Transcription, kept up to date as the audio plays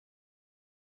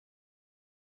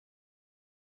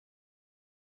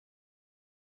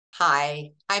Hi,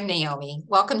 I'm Naomi.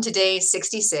 Welcome to day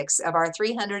 66 of our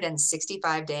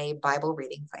 365-day Bible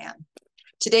reading plan.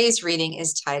 Today's reading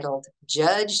is titled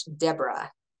Judge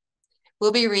Deborah.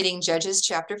 We'll be reading Judges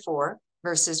chapter 4,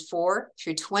 verses 4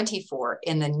 through 24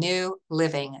 in the New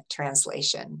Living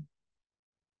Translation.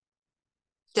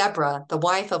 Deborah, the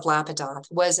wife of Lapidoth,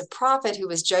 was a prophet who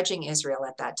was judging Israel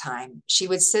at that time. She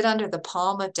would sit under the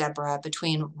palm of Deborah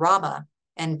between Ramah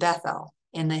and Bethel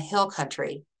in the hill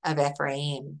country of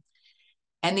Ephraim.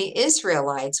 And the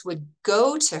Israelites would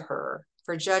go to her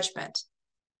for judgment.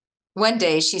 One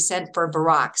day she sent for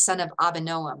Barak, son of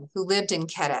Abinoam, who lived in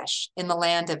Kadesh, in the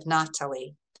land of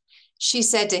Naphtali. She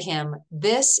said to him,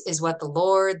 "This is what the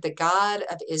Lord, the God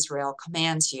of Israel,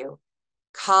 commands you.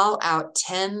 Call out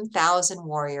 10,000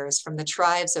 warriors from the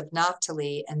tribes of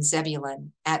Naphtali and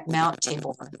Zebulun at Mount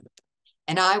Tabor,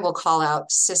 and I will call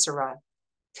out Sisera,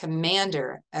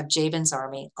 commander of Jabin's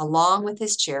army, along with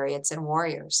his chariots and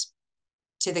warriors,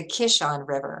 to the Kishon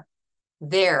River.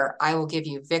 There I will give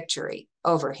you victory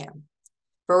over him."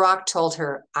 Barak told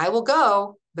her, "I will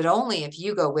go, but only if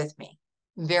you go with me."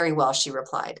 "Very well," she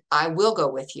replied, "I will go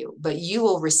with you, but you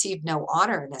will receive no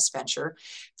honor in this venture,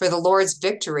 for the Lord's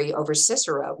victory over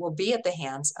Sisera will be at the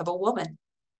hands of a woman."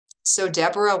 So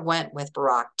Deborah went with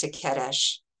Barak to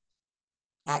Kadesh.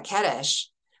 At Kadesh,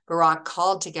 Barak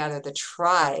called together the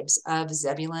tribes of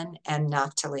Zebulun and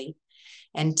Naphtali,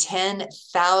 and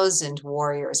 10,000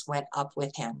 warriors went up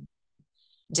with him.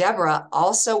 Deborah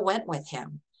also went with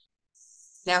him.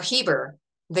 Now Heber,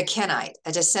 the Kenite,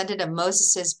 a descendant of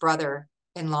Moses'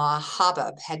 brother-in-law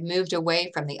Habab, had moved away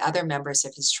from the other members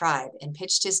of his tribe and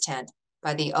pitched his tent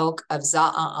by the oak of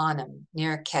Za'anim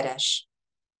near Kadesh.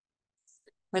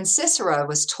 When Sisera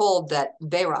was told that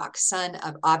Barak, son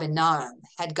of Abinoam,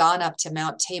 had gone up to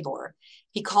Mount Tabor,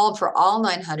 he called for all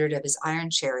 900 of his iron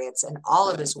chariots and all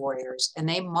of his warriors, and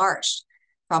they marched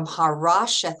from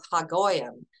Harasheth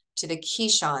Hagoyim to the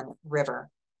Kishon River.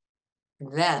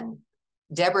 Then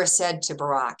Deborah said to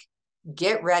Barak,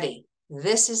 "Get ready.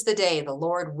 This is the day the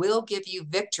Lord will give you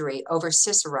victory over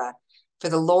Sisera, for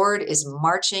the Lord is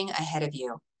marching ahead of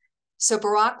you." So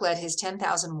Barak led his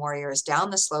 10,000 warriors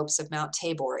down the slopes of Mount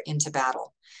Tabor into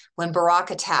battle. When Barak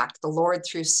attacked, the Lord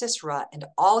threw Sisera and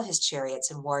all his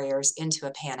chariots and warriors into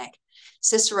a panic.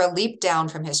 Sisera leaped down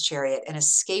from his chariot and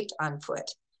escaped on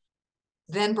foot.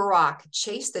 Then Barak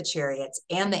chased the chariots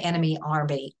and the enemy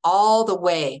army all the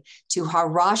way to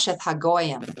Harasheth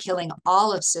Hagoyim, killing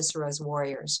all of Sisera's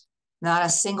warriors. Not a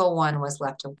single one was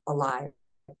left alive.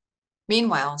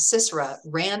 Meanwhile, Sisera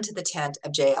ran to the tent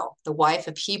of Jael, the wife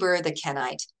of Heber the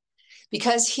Kenite.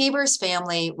 Because Heber's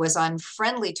family was on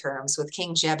friendly terms with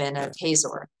King Jabin of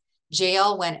Hazor,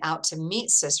 Jael went out to meet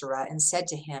Sisera and said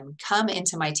to him, "Come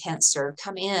into my tent, sir.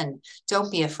 Come in.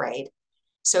 Don't be afraid."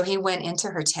 So he went into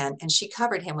her tent, and she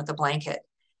covered him with a blanket.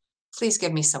 "Please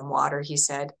give me some water," he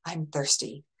said. "I'm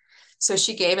thirsty." So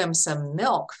she gave him some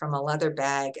milk from a leather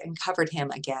bag and covered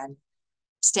him again.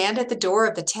 "Stand at the door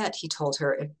of the tent," he told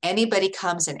her. "If anybody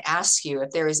comes and asks you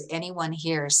if there is anyone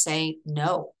here, say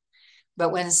no." But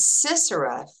when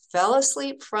Sisera fell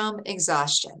asleep from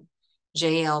exhaustion,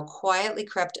 Jael quietly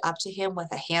crept up to him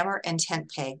with a hammer and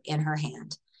tent peg in her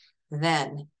hand.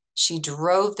 Then she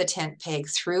drove the tent peg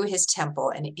through his temple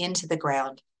and into the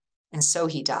ground, and so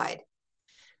he died.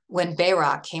 When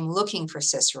Barak came looking for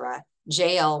Sisera,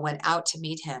 Jael went out to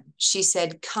meet him. She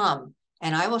said, "Come,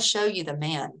 and I will show you the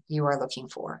man you are looking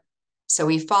for." So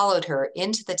he followed her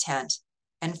into the tent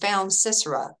and found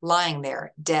Sisera lying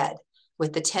there dead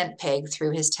with the tent peg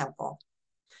through his temple.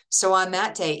 So on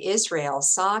that day, Israel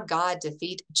saw God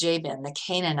defeat Jabin, the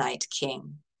Canaanite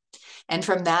king. And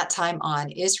from that time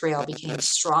on, Israel became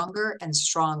stronger and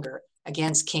stronger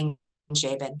against King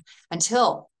Jabin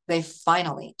until they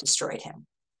finally destroyed him.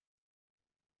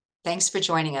 Thanks for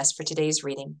joining us for today's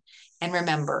reading. And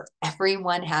remember,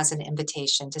 everyone has an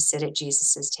invitation to sit at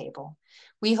Jesus' table.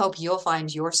 We hope you'll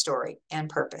find your story and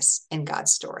purpose in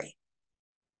God's story.